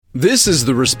This is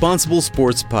the Responsible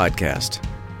Sports Podcast,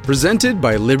 presented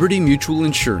by Liberty Mutual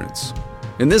Insurance.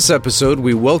 In this episode,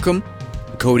 we welcome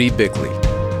Cody Bickley.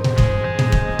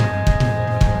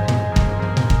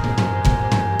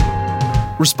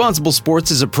 Responsible Sports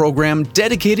is a program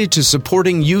dedicated to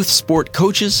supporting youth sport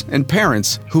coaches and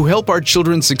parents who help our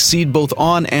children succeed both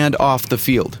on and off the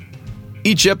field.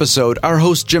 Each episode, our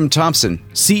host Jim Thompson,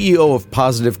 CEO of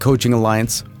Positive Coaching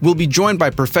Alliance, will be joined by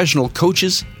professional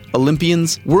coaches,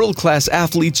 Olympians, world-class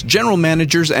athletes, general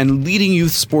managers, and leading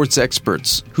youth sports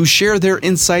experts who share their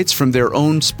insights from their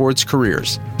own sports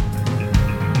careers.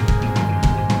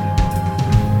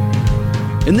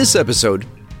 In this episode,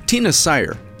 Tina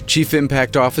Sire, Chief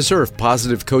Impact Officer of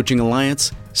Positive Coaching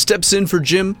Alliance, steps in for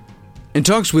Jim and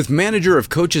talks with Manager of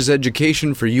Coaches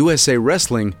Education for USA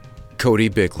Wrestling, Cody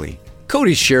Bickley.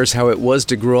 Cody shares how it was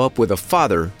to grow up with a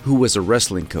father who was a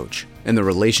wrestling coach and the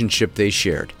relationship they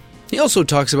shared. He also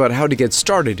talks about how to get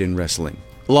started in wrestling,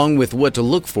 along with what to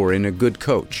look for in a good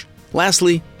coach.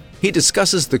 Lastly, he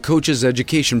discusses the coaches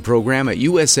education program at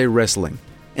USA Wrestling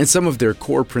and some of their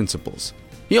core principles.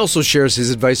 He also shares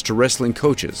his advice to wrestling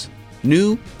coaches,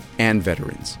 new and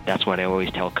veterans. That's what I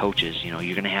always tell coaches. You're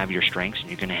going to have your strengths and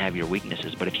you're going to have your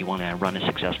weaknesses, but if you want to run a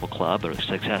successful club or a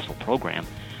successful program,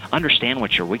 understand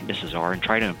what your weaknesses are and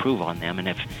try to improve on them, and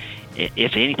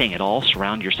if anything at all,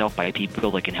 surround yourself by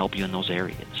people that can help you in those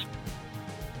areas.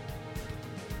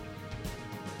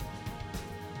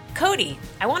 Cody,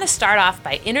 I want to start off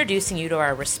by introducing you to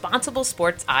our Responsible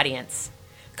Sports audience.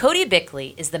 Cody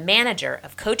Bickley is the manager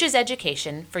of Coaches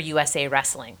Education for USA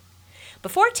Wrestling.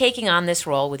 Before taking on this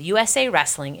role with USA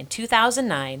Wrestling in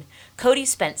 2009, Cody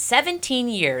spent 17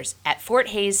 years at Fort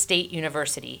Hays State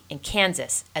University in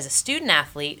Kansas as a student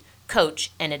athlete,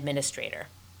 coach, and administrator.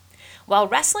 While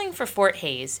wrestling for Fort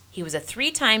Hays, he was a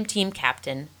 3-time team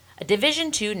captain, a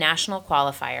Division II national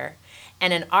qualifier,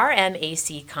 and an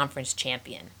RMAC conference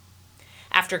champion.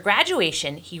 After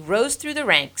graduation, he rose through the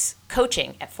ranks,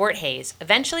 coaching at Fort Hays,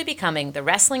 eventually becoming the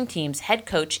wrestling team's head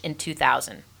coach in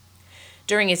 2000.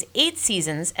 During his 8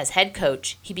 seasons as head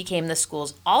coach, he became the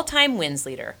school's all-time wins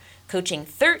leader, coaching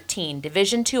 13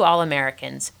 Division II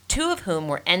All-Americans, 2 of whom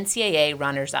were NCAA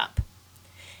runners-up.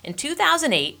 In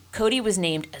 2008, Cody was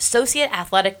named Associate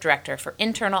Athletic Director for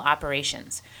Internal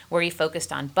Operations, where he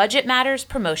focused on budget matters,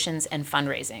 promotions, and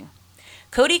fundraising.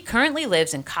 Cody currently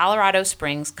lives in Colorado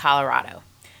Springs, Colorado.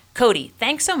 Cody,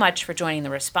 thanks so much for joining the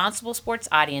Responsible Sports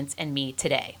audience and me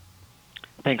today.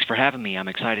 Thanks for having me. I'm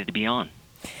excited to be on.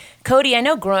 Cody, I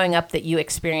know growing up that you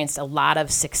experienced a lot of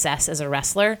success as a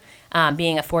wrestler,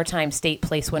 being a 4-time state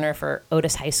place winner for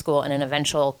Otis High School and an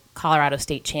eventual Colorado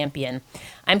State champion.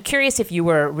 I'm curious if you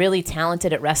were really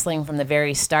talented at wrestling from the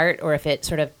very start, or if it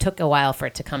sort of took a while for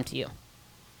it to come to you.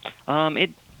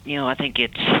 I think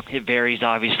it varies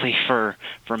obviously for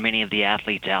many of the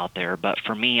athletes out there, but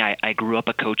for me, I grew up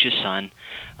a coach's son,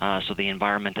 so the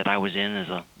environment that I was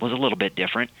in was a little bit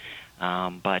different,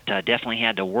 but definitely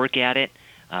had to work at it.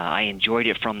 I enjoyed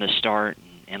it from the start,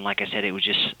 and like I said, it was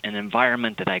just an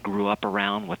environment that I grew up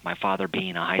around, with my father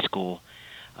being a high school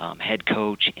head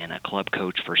coach and a club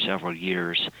coach for several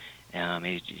years.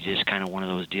 It's just kind of one of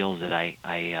those deals that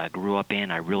I grew up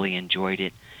in. I really enjoyed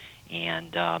it,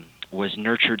 and was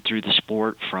nurtured through the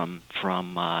sport from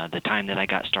the time that I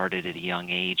got started at a young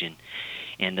age.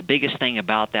 And the biggest thing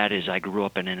about that is I grew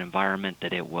up in an environment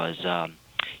that it was,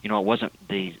 it wasn't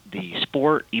the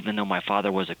sport, even though my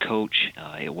father was a coach,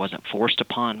 it wasn't forced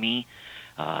upon me.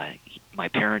 My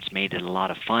parents made it a lot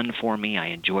of fun for me. I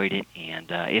enjoyed it, and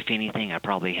if anything, I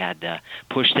probably had to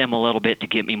push them a little bit to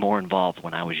get me more involved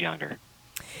when I was younger.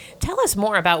 Tell us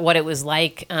more about what it was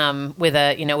like with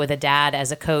a dad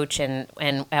as a coach, and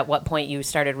at what point you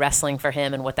started wrestling for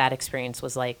him, and what that experience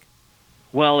was like.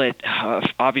 Well, it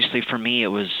obviously for me it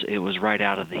was right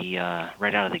out of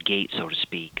the gate, so to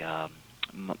speak.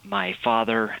 My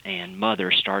father and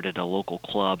mother started a local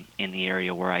club in the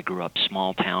area where I grew up,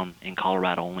 small town in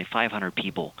Colorado, only 500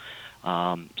 people.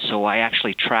 So I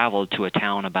actually traveled to a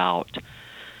town about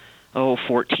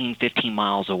 14, 15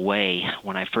 miles away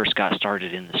when I first got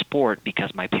started in the sport,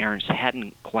 because my parents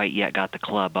hadn't quite yet got the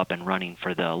club up and running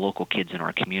for the local kids in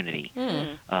our community.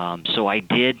 So I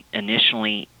did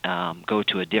initially go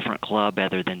to a different club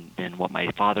other than what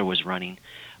my father was running,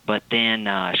 but then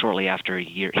shortly after a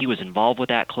year, he was involved with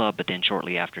that club, but then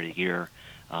shortly after a year,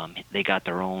 they got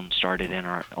their own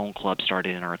club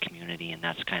started in our community, and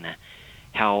that's kind of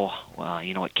how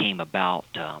it came about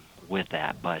with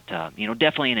that. But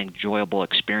definitely an enjoyable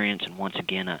experience, and once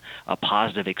again a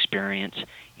positive experience,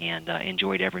 and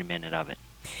enjoyed every minute of it.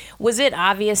 Was it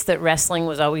obvious that wrestling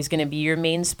was always going to be your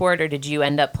main sport, or did you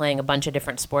end up playing a bunch of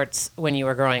different sports when you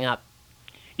were growing up?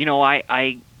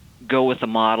 I go with the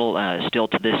model still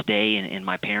to this day, and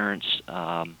my parents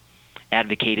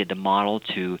advocated the model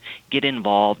to get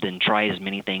involved and try as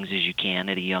many things as you can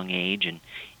at a young age,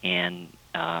 and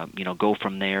go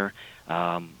from there.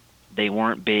 They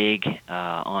weren't big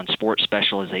on sports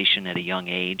specialization at a young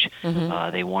age.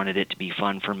 They wanted it to be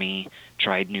fun for me,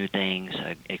 tried new things,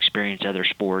 experienced other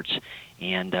sports,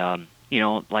 and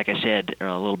like I said a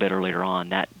little bit earlier on,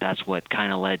 that's what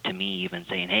kind of led to me even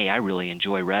saying, hey, I really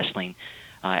enjoy wrestling.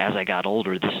 As I got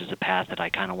older, this is a path that I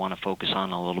kind of want to focus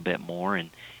on a little bit more and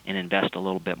invest a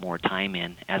little bit more time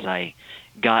in as I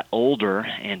got older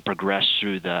and progressed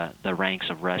through the ranks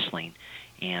of wrestling.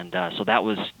 And so that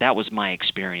was my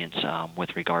experience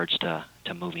with regards to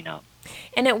moving up.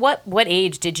 And at what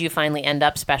age did you finally end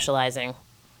up specializing?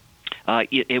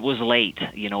 It was late.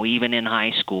 Even in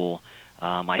high school,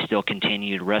 I still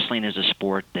continued. Wrestling is a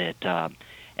sport that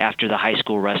after the high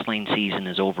school wrestling season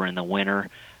is over in the winter,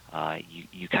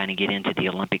 you kind of get into the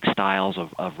Olympic styles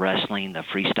of wrestling, the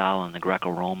freestyle and the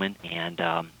Greco-Roman. And,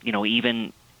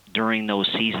 even during those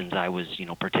seasons, I was,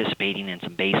 participating in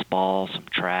some baseball, some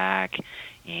track,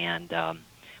 and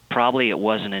probably it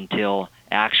wasn't until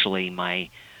actually my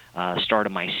start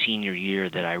of my senior year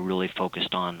that I really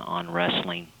focused on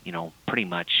wrestling, pretty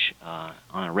much on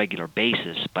a regular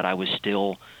basis, but I was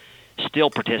still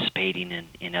participating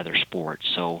in other sports.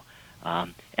 So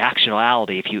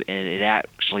actuality, it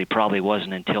actually probably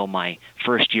wasn't until my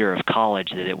first year of college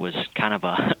that it was kind of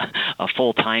a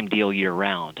full-time deal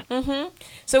year-round.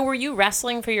 So were you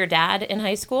wrestling for your dad in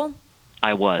high school?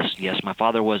 I was, yes. My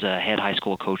father was a head high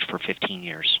school coach for 15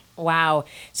 years. Wow.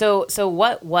 So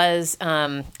what was,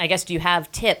 I guess, do you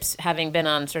have tips, having been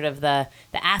on sort of the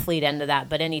athlete end of that,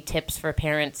 but any tips for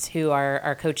parents who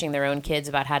are coaching their own kids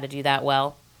about how to do that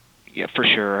well? Yeah, for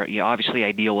sure. Obviously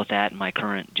I deal with that in my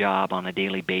current job on a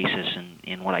daily basis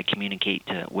and what I communicate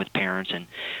with parents. And,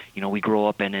 we grow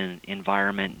up in an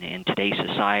environment in today's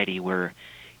society where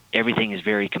everything is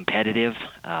very competitive.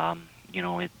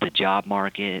 The job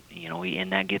market,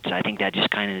 and I think that just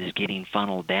kind of is getting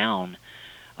funneled down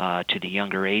to the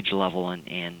younger age level,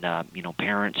 and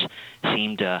parents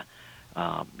seem to,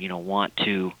 want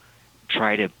to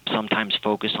try to sometimes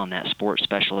focus on that sports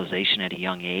specialization at a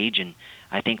young age, and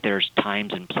I think there's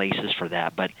times and places for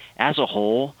that. But as a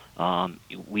whole,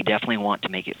 we definitely want to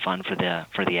make it fun for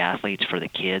the athletes, for the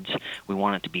kids. We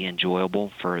want it to be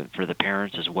enjoyable for the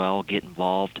parents as well. Get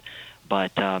involved,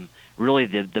 but really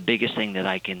the biggest thing that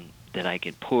I can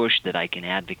push, that I can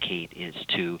advocate, is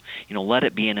to let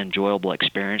it be an enjoyable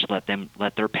experience.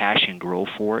 Let their passion grow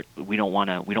for it. We don't want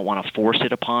to force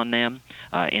it upon them.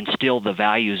 Instill the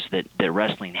values that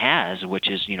wrestling has, which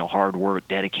is hard work,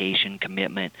 dedication,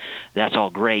 commitment. That's all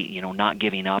great. Not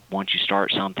giving up once you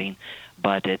start something.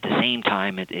 But at the same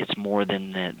time, it's more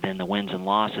than the wins and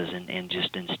losses, and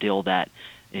just instill that.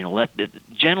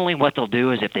 Generally what they'll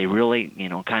do is, if they really,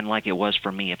 kind of like it was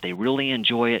for me, if they really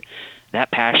enjoy it, that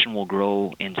passion will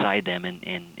grow inside them,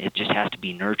 and it just has to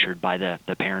be nurtured by the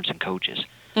parents and coaches,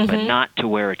 but not to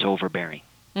where it's overbearing.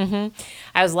 I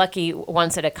was lucky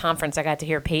once at a conference, I got to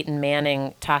hear Peyton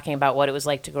Manning talking about what it was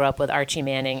like to grow up with Archie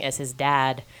Manning as his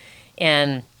dad,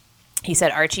 and he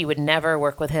said Archie would never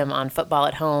work with him on football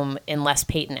at home unless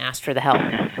Peyton asked for the help.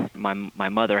 My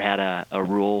mother had a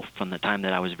rule from the time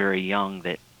that I was very young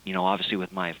that, obviously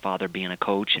with my father being a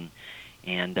coach,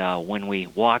 and when we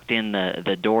walked in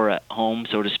the door at home,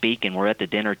 so to speak, and we're at the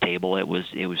dinner table, it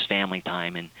was family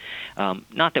time. And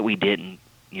not that we didn't,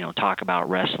 talk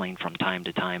about wrestling from time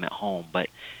to time at home, but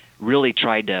really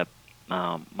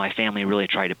my family really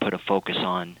tried to put a focus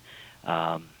on,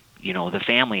 the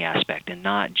family aspect and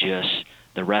not just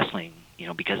the wrestling,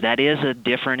 because that is a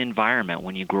different environment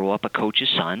when you grow up a coach's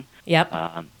son. Yep.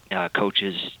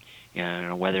 Coaches,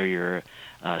 whether you're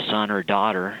a son or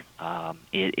daughter,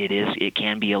 it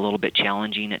can be a little bit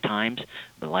challenging at times.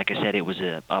 But like I said, it was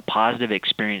a positive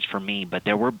experience for me. But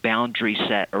there were boundaries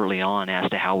set early on as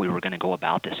to how we were going to go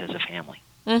about this as a family.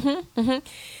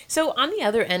 So on the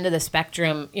other end of the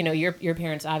spectrum, your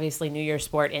parents obviously knew your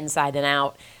sport inside and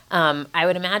out. I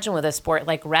would imagine with a sport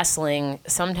like wrestling,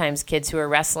 sometimes kids who are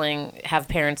wrestling have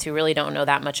parents who really don't know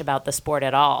that much about the sport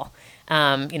at all.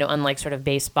 Unlike sort of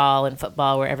baseball and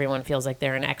football where everyone feels like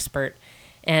they're an expert.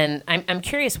 And I'm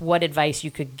curious what advice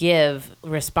you could give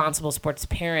responsible sports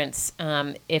parents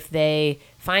if they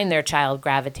find their child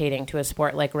gravitating to a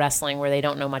sport like wrestling where they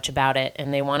don't know much about it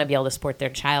and they want to be able to support their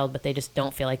child, but they just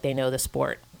don't feel like they know the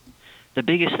sport. The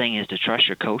biggest thing is to trust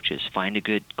your coaches. Find a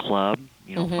good club,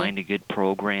 find a good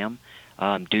program.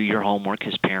 Do your homework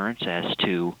as parents as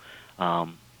to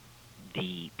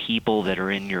the people that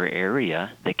are in your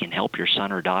area that can help your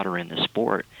son or daughter in the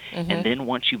sport. And then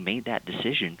once you made that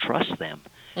decision, trust them.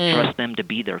 Trust them to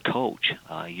be their coach.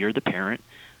 You're the parent,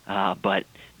 but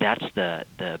that's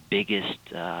the biggest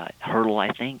hurdle,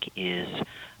 I think, is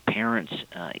parents,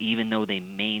 even though they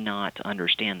may not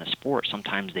understand the sport,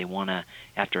 sometimes they want to,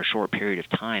 after a short period of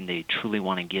time, they truly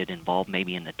want to get involved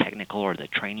maybe in the technical or the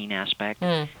training aspect.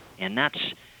 And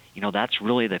that's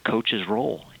really the coach's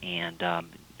role. And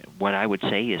what I would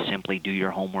say is simply do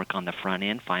your homework on the front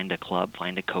end, find a club,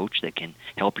 find a coach that can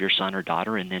help your son or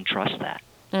daughter, and then trust that.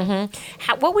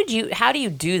 How do you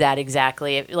do that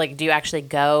exactly? Like, do you actually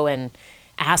go and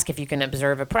ask if you can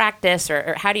observe a practice,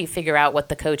 or how do you figure out what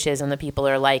the coaches and the people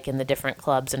are like in the different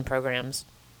clubs and programs?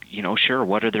 Sure.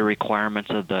 What are the requirements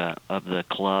of the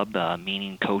club?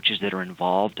 Meaning coaches that are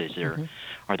involved.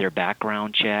 Are there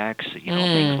background checks?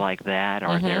 Things like that.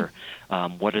 Are there?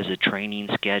 What is the training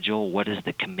schedule? What is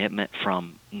the commitment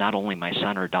from not only my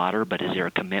son or daughter, but is there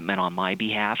a commitment on my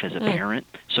behalf as a parent?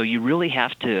 So you really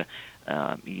have to,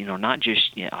 not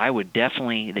just. I would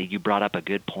definitely that you brought up a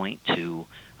good point to.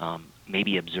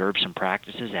 Maybe observe some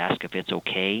practices, ask if it's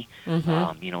okay,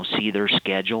 see their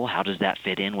schedule. How does that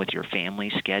fit in with your family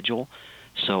schedule?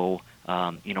 So,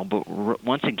 but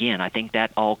once again, I think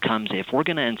that all comes, if we're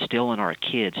going to instill in our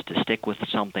kids to stick with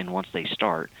something once they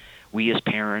start, we as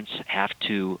parents have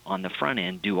to, on the front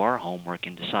end, do our homework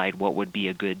and decide what would be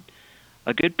a good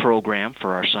program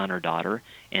for our son or daughter,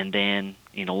 and then,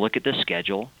 look at the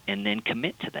schedule and then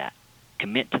commit to that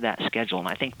schedule. And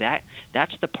I think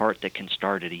that's the part that can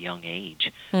start at a young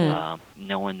age,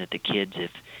 knowing that the kids,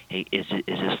 is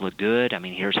this look good? I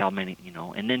mean, here's how many,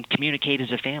 and then communicate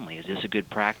as a family. Is this a good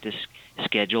practice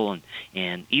schedule?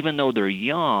 And even though they're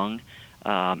young,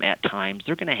 at times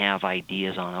they're going to have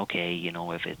ideas on, okay,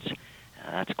 if it's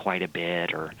that's quite a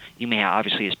bit, or you may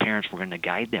obviously as parents we're going to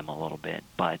guide them a little bit,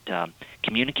 but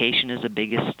communication is the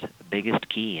biggest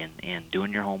key, and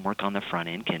doing your homework on the front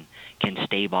end can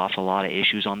stave off a lot of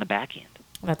issues on the back end.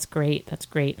 That's great.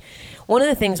 One of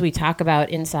the things we talk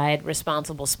about inside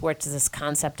Responsible Sports is this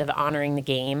concept of honoring the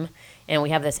game, and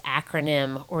we have this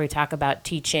acronym where we talk about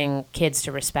teaching kids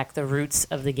to respect the roots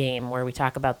of the game, where we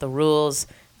talk about the rules,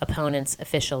 opponents,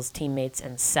 officials, teammates,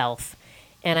 and self.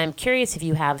 And I'm curious if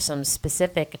you have some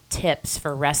specific tips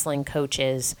for wrestling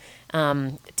coaches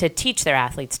to teach their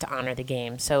athletes to honor the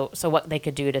game. So what they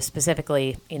could do to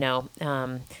specifically,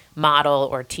 model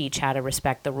or teach how to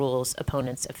respect the rules,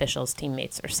 opponents, officials,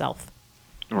 teammates, or self.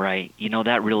 Right.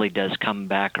 That really does come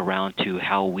back around to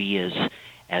how we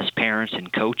as parents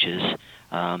and coaches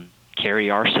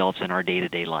carry ourselves in our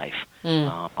day-to-day life.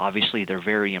 Obviously, they're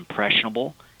very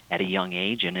impressionable at a young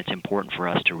age, and it's important for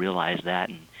us to realize that.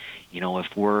 And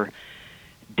if we're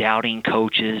doubting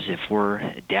coaches, if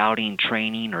we're doubting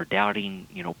training or doubting,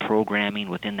 programming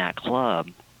within that club,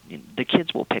 the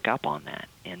kids will pick up on that,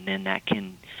 and then that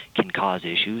can cause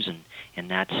issues,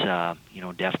 and that's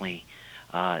definitely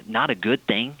not a good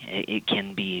thing. It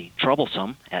can be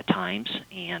troublesome at times,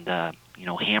 and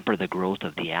hamper the growth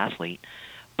of the athlete.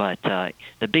 But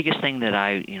the biggest thing that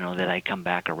I come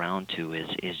back around to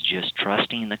is just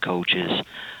trusting the coaches,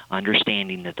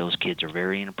 understanding that those kids are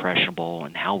very impressionable,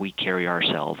 and how we carry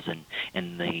ourselves,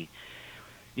 and the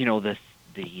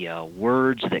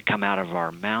words that come out of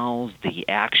our mouths, the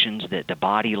actions, the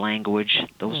body language.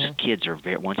 Those kids are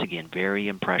once again very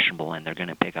impressionable, and they're going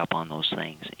to pick up on those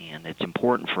things. And it's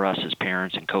important for us as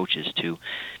parents and coaches to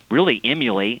really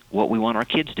emulate what we want our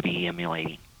kids to be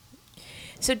emulating.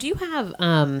 So do you have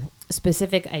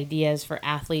specific ideas for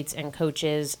athletes and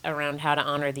coaches around how to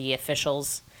honor the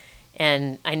officials?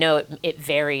 And I know it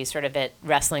varies sort of at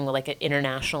wrestling, like at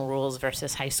international rules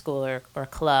versus high school or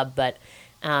club, but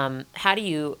how do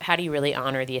you really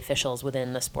honor the officials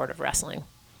within the sport of wrestling?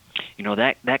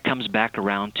 That comes back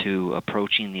around to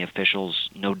approaching the officials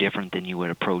no different than you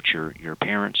would approach your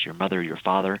parents, your mother, your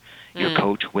father, your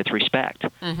coach, with respect.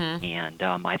 And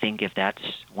I think if that's,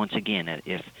 once again,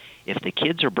 if the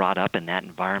kids are brought up in that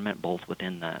environment, both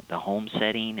within the home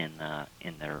setting and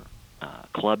in their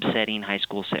club setting, high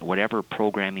school set, whatever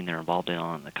programming they're involved in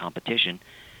on the competition,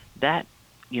 that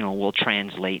will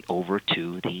translate over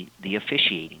to the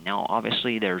officiating. Now,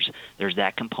 obviously, there's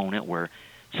that component where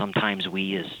sometimes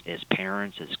we as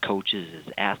parents, as coaches,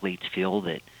 as athletes feel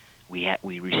that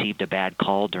we received a bad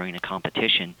call during a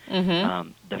competition.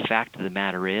 The fact of the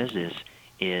matter is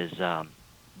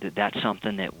that's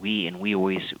something that we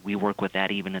work with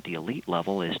that even at the elite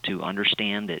level, is to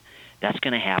understand that that's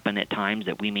going to happen at times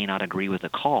that we may not agree with the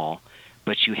call,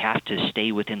 but you have to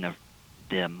stay within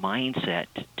the mindset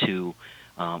to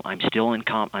I'm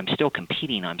still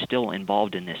competing. I'm still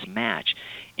involved in this match.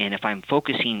 And if I'm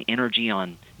focusing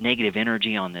negative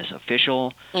energy on this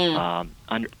official, I'm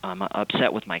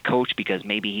upset with my coach because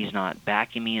maybe he's not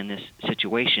backing me in this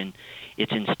situation.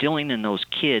 It's instilling in those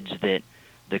kids that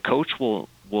the coach will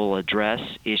address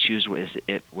issues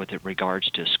with regards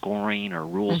to scoring or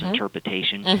rules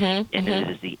interpretation, and it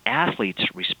is the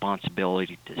athlete's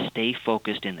responsibility to stay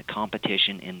focused in the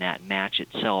competition, in that match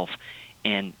itself,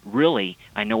 and really,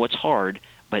 I know it's hard,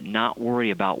 but not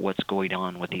worry about what's going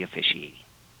on with the officiating.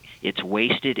 It's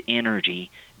wasted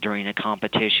energy during a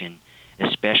competition,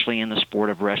 especially in the sport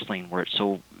of wrestling, where it's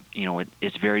so,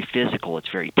 it's very physical, it's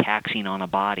very taxing on a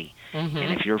body.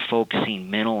 And if you're focusing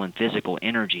mental and physical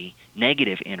energy,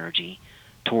 negative energy,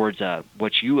 towards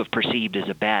what you have perceived as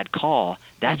a bad call,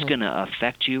 that's going to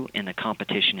affect you in the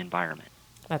competition environment.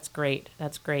 That's great.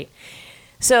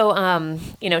 So,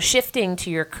 shifting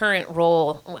to your current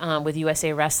role with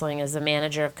USA Wrestling as the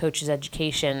manager of coaches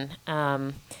education,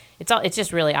 it's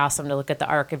just really awesome to look at the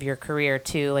arc of your career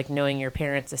too, like knowing your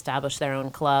parents established their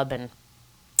own club and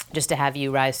just to have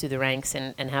you rise through the ranks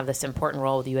and have this important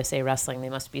role with USA Wrestling. They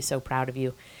must be so proud of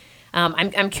you.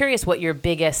 I'm curious what your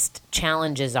biggest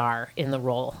challenges are in the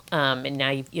role. And now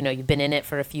you've been in it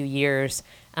for a few years.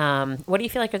 What do you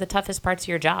feel like are the toughest parts of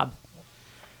your job?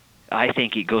 I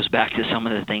think it goes back to some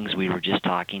of the things we were just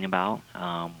talking about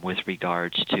with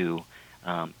regards to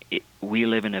we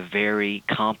live in a very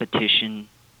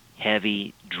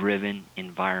competition-heavy, driven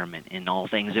environment in all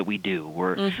things that we do.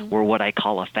 We're what I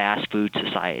call a fast food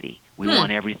society. We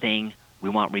want everything. We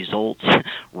want results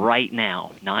right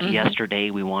now, not yesterday.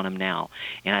 We want them now.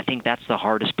 And I think that's the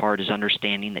hardest part, is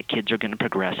understanding that kids are going to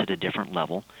progress at a different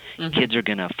level. Kids are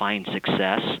going to find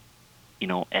success,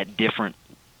 at different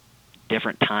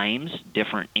times,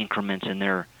 different increments in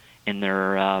their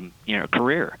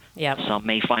career. Yep. Some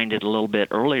may find it a little bit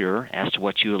earlier, as to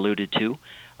what you alluded to,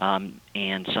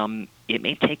 and some it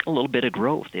may take a little bit of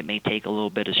growth. It may take a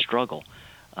little bit of struggle.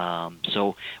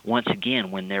 So once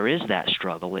again, when there is that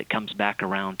struggle, it comes back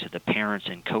around to the parents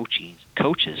and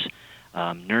coaches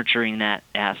nurturing that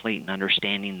athlete and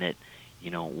understanding that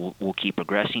we'll keep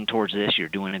progressing towards this. You're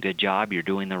doing a good job. You're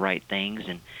doing the right things,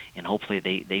 and hopefully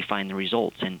they find the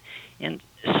results. And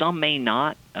some may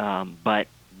not, but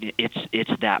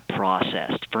it's that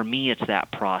process. For me, it's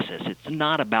that process. It's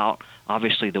not about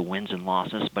obviously the wins and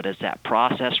losses, but it's that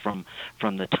process from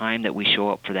the time that we show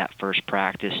up for that first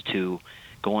practice to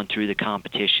going through the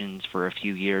competitions for a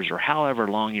few years, or however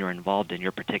long you're involved in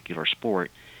your particular sport.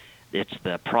 It's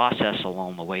the process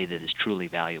along the way that is truly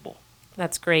valuable.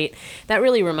 That's great. That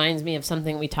really reminds me of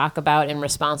something we talk about in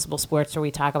responsible sports, where we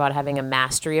talk about having a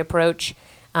mastery approach,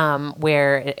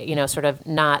 where, sort of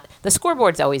not, the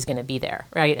scoreboard's always going to be there,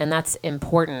 right? And that's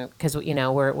important because,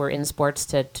 we're in sports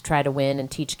to try to win and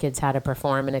teach kids how to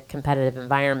perform in a competitive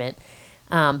environment.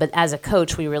 But as a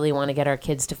coach, we really want to get our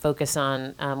kids to focus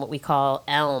on what we call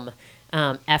ELM,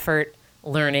 effort,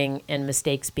 learning, and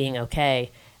mistakes being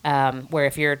okay. Where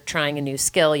if you're trying a new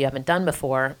skill you haven't done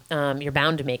before, you're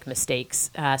bound to make mistakes.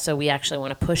 So we actually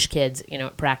want to push kids,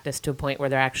 at practice to a point where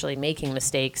they're actually making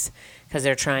mistakes because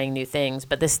they're trying new things.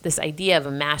 But this idea of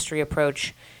a mastery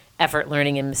approach, effort,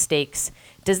 learning, and mistakes,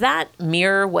 does that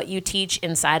mirror what you teach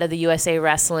inside of the USA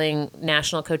Wrestling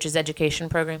National Coaches Education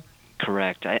Program?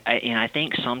 Correct. I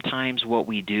think sometimes what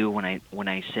we do, when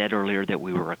I said earlier that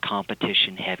we were a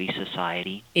competition-heavy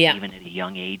society, even at a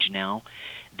young age now,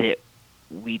 that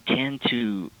we tend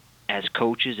to, as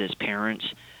coaches, as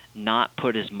parents, not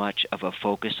put as much of a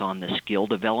focus on the skill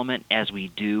development as we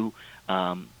do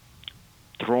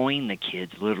throwing the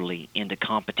kids literally into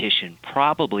competition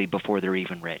probably before they're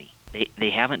even ready. They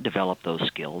haven't developed those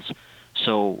skills.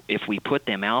 So if we put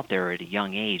them out there at a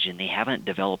young age and they haven't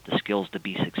developed the skills to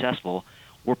be successful,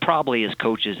 we're probably, as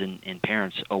coaches and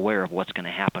parents, aware of what's going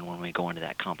to happen when we go into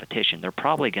that competition. They're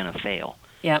probably going to fail.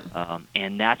 Yep.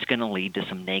 And that's going to lead to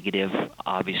some negative,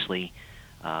 obviously,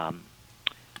 a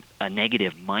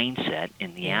negative mindset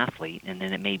in the athlete, and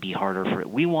then it may be harder for it.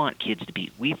 We want kids to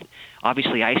be,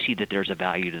 obviously I see that there's a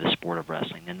value to the sport of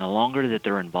wrestling, and the longer that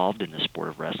they're involved in the sport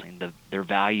of wrestling, their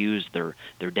values, their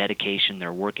dedication,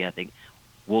 their work ethic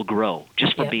will grow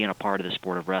just from being a part of the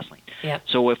sport of wrestling. Yep.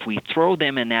 So if we throw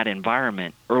them in that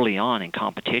environment early on in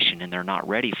competition and they're not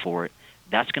ready for it,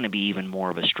 that's going to be even more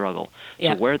of a struggle.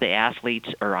 Yeah. So where the athletes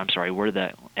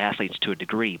to a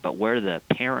degree, but where the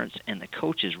parents and the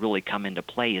coaches really come into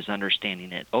play is understanding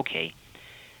that, okay,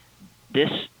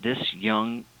 this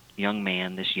young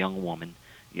man, this young woman,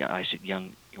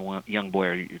 young boy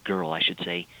or girl, I should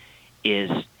say,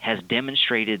 has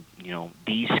demonstrated,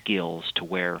 these skills to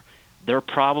where they're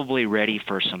probably ready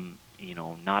for some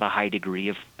not a high degree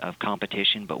of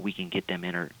competition, but we can get them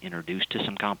introduced to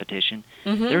some competition.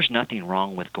 Mm-hmm. There's nothing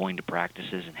wrong with going to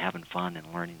practices and having fun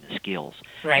and learning the skills.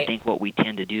 Right. I think what we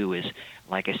tend to do is,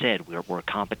 like I said, we're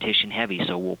competition heavy,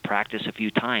 so we'll practice a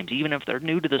few times. Even if they're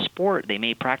new to the sport, they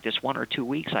may practice 1 or 2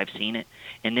 weeks, I've seen it,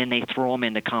 and then they throw them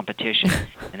into competition,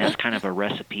 and that's kind of a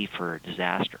recipe for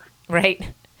disaster.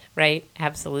 Right,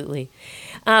 absolutely.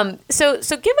 So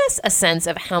give us a sense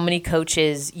of how many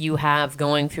coaches you have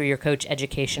going through your coach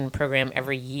education program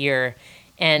every year,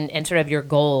 and sort of your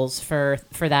goals for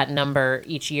that number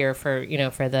each year for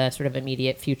the sort of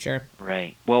immediate future.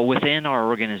 Right. Well, within our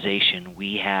organization,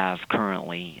 we have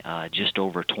currently just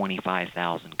over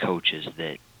 25,000 coaches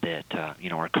that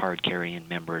are card-carrying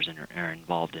members and are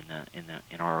involved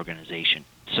in our organization.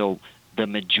 So the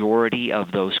majority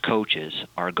of those coaches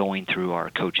are going through our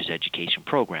coaches education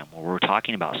program, where we're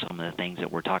talking about some of the things that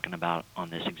we're talking about on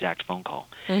this exact phone call,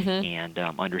 Mm-hmm. and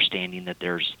understanding that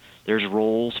there's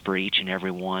roles for each and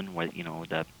every one, with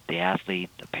the athlete,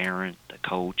 the parent, the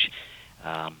coach,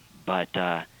 but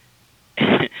a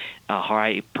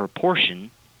large proportion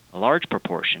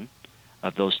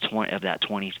of that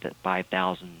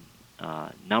 25,000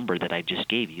 number that I just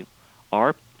gave you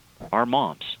are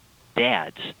moms,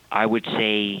 dads. I would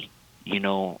say,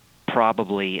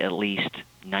 probably at least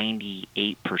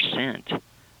 98%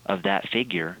 of that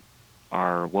figure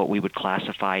are what we would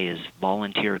classify as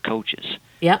volunteer coaches.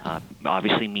 Yep.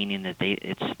 Obviously, meaning that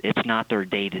it's not their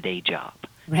day-to-day job.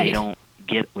 Right.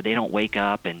 They don't wake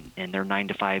up and their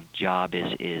 9-to-5 job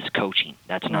is coaching.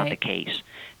 That's not the case.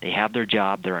 They have their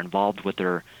job. They're involved with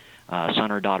their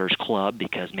son or daughter's club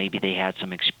because maybe they had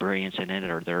some experience in it,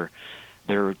 or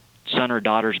their son or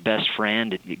daughter's best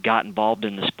friend got involved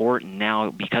in the sport, and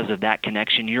now because of that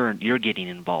connection, you're getting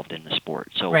involved in the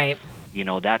sport. So, right.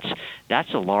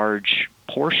 That's a large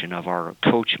portion of our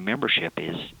coach membership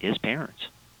is parents.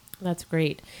 That's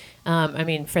great.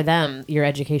 For them, your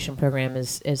education program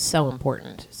is so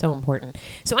important, so important.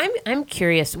 So I'm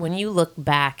curious, when you look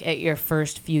back at your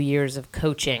first few years of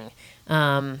coaching,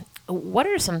 what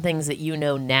are some things that you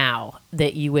know now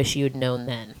that you wish you'd known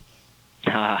then?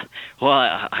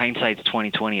 Well, hindsight's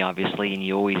 20/20, obviously, and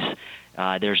you always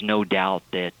there's no doubt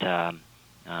that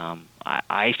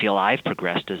I feel I've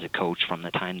progressed as a coach from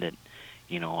the time that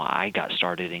I got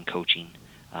started in coaching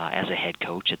as a head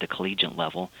coach at the collegiate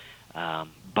level.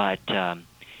 But I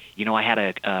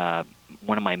had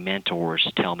one of my mentors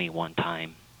tell me one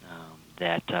time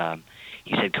that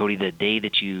he said, "Cody, the day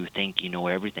that you think you know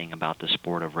everything about the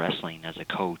sport of wrestling as a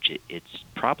coach, it's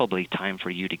probably time for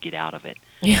you to get out of it."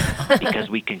 Because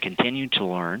we can continue to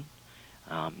learn.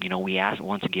 We asked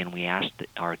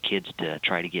our kids to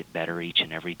try to get better each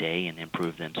and every day and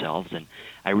improve themselves, and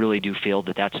I really do feel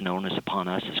that that's an onus upon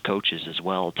us as coaches as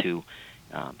well to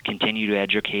continue to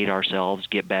educate ourselves,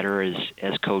 get better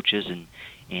as coaches,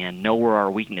 and know where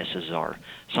our weaknesses are.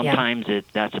 Sometimes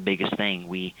that's the biggest thing.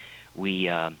 We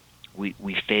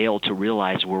fail to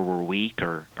realize where we're weak,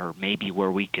 or maybe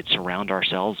where we could surround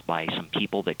ourselves by some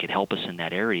people that could help us in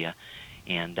that area.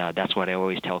 And that's what I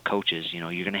always tell coaches. You're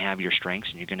going to have your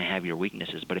strengths and you're going to have your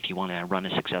weaknesses, but if you want to run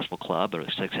a successful club or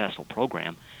a successful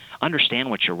program, understand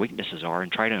what your weaknesses are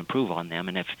and try to improve on them.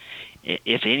 And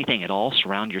if anything at all,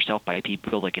 surround yourself by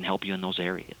people that can help you in those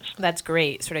areas. That's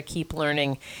great. Sort of keep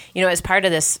learning. As part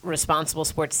of this Responsible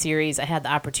Sports series, I had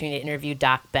the opportunity to interview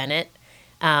Doc Bennett.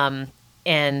 And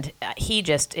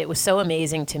it was so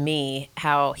amazing to me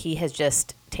how he has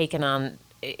just taken on,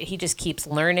 he just keeps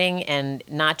learning, and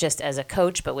not just as a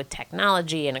coach, but with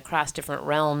technology and across different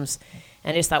realms.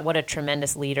 And I just thought, what a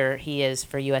tremendous leader he is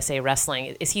for USA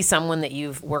Wrestling. Is he someone that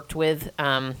you've worked with?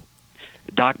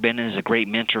 Doc Bennett is a great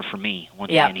mentor for me.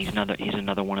 Once again, he's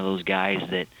another one of those guys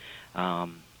that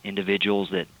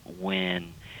individuals that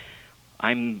when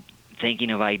I'm thinking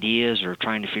of ideas or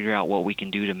trying to figure out what we can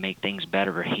do to make things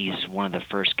better, he's one of the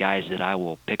first guys that I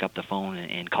will pick up the phone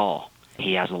and call.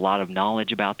 He has a lot of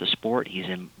knowledge about the sport. He's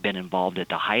been involved at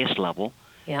the highest level,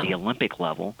 the Olympic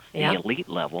level, the elite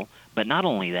level, but not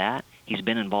only that, he's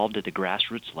been involved at the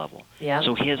grassroots level. Yeah.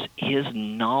 So his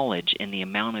knowledge and the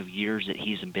amount of years that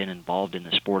he's been involved in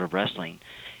the sport of wrestling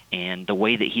and the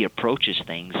way that he approaches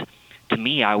things, to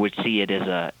me, I would see it as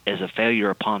a failure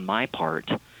upon my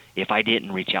part if I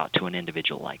didn't reach out to an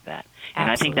individual like that. And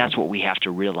Absolutely. I think that's what we have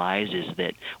to realize, is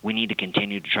that we need to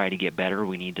continue to try to get better.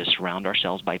 We need to surround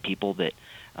ourselves by people that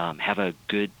have a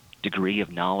good degree of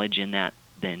knowledge in that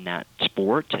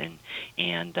sport.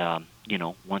 And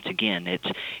once again,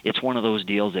 it's one of those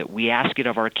deals that we ask it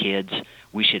of our kids.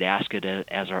 We should ask it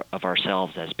of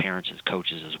ourselves as parents, as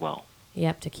coaches as well.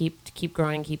 Yep, to keep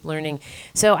growing, keep learning.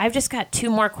 So I've just got two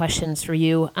more questions for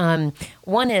you.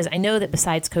 One is, I know that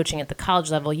besides coaching at the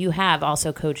college level, you have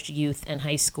also coached youth and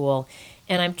high school.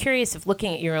 And I'm curious if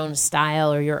looking at your own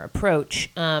style or your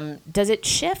approach, does it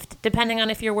shift depending on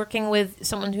if you're working with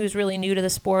someone who's really new to the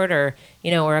sport or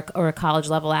a college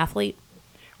level athlete?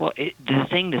 Well, the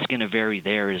thing that's going to vary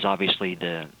there is obviously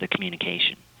the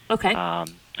communication. Okay.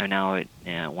 And now,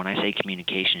 when I say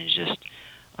communication, is just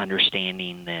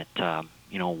understanding that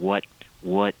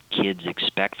what kids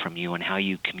expect from you and how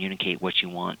you communicate what you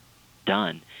want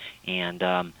done, and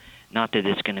not that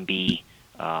it's going to be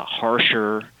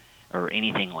harsher or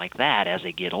anything like that as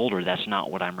they get older. That's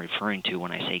not what I'm referring to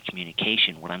when I say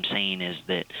communication. What I'm saying is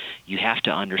that you have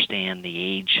to understand the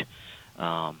age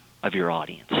of your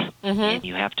audience, and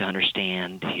you have to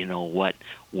understand,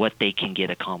 what they can get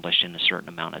accomplished in a certain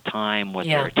amount of time, what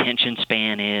their attention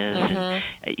span is. And,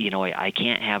 I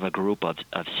can't have a group of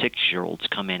 6-year-olds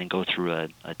come in and go through a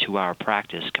 2-hour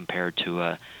practice compared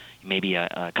to maybe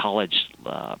a college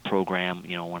program.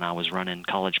 When I was running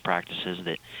college practices,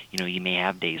 that you may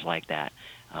have days like that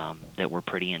that were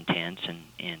pretty intense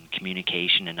in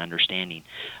communication and understanding.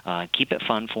 Keep it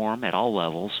fun for them at all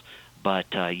levels.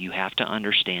 But you have to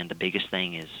understand, the biggest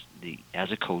thing is,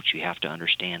 as a coach, you have to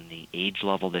understand the age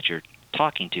level that you're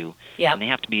talking to, and they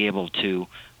have to be able to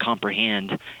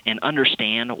comprehend and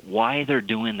understand why they're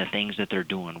doing the things that they're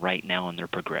doing right now in their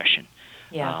progression.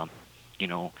 And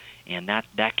that's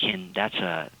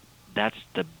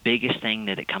the biggest thing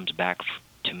that it comes back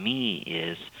to me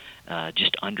is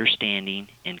just understanding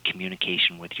and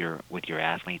communication with your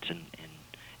athletes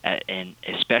and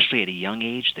especially at a young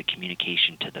age, the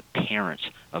communication to the parents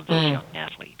of those young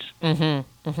athletes.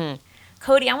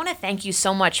 Cody, I want to thank you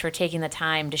so much for taking the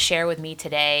time to share with me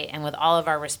today and with all of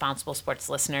our Responsible Sports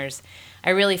listeners.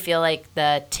 I really feel like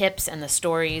the tips and the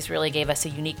stories really gave us a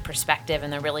unique perspective,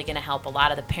 and they're really going to help a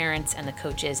lot of the parents and the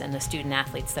coaches and the student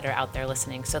athletes that are out there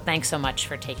listening. So thanks so much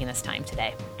for taking this time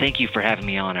today. Thank you for having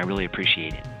me on. I really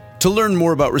appreciate it. To learn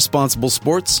more about responsible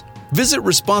sports, visit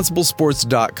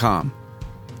responsiblesports.com.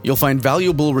 You'll find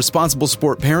valuable responsible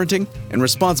sport parenting and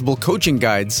responsible coaching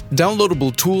guides,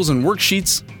 downloadable tools and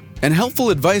worksheets, and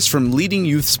helpful advice from leading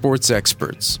youth sports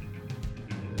experts.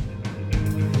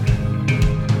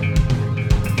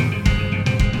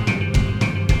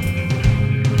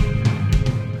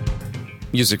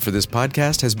 Music for this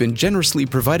podcast has been generously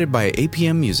provided by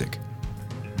APM Music.